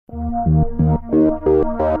A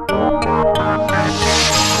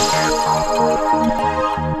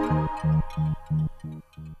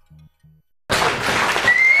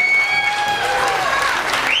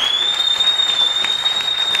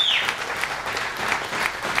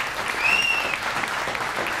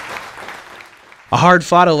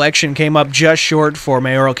hard-fought election came up just short for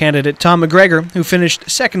mayoral candidate Tom Mcgregor, who finished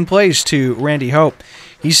second place to Randy Hope.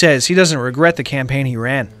 He says he doesn't regret the campaign he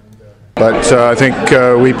ran. But I think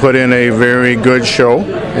we put in a very good show,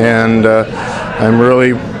 and I'm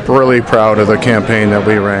really proud of the campaign that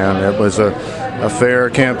we ran. It was a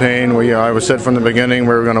fair campaign. I said from the beginning we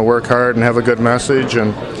were going to work hard and have a good message,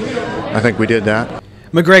 and I think we did that.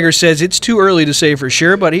 Mcgregor says it's too early to say for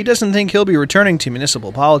sure, but he doesn't think he'll be returning to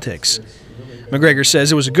municipal politics. Mcgregor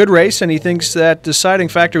says it was a good race, and he thinks that deciding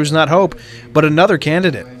factor was not Hope, but another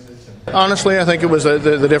candidate. Honestly, I think it was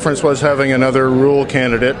the difference was having another rural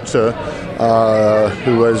candidate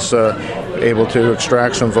who was able to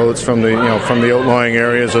extract some votes from the outlying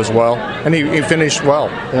areas as well, and he finished well.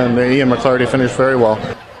 And Ian McClarty finished very well.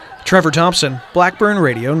 Trevor Thompson, Blackburn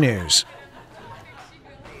Radio News.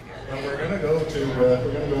 We're going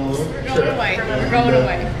away. We're going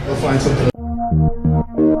away. We'll find something.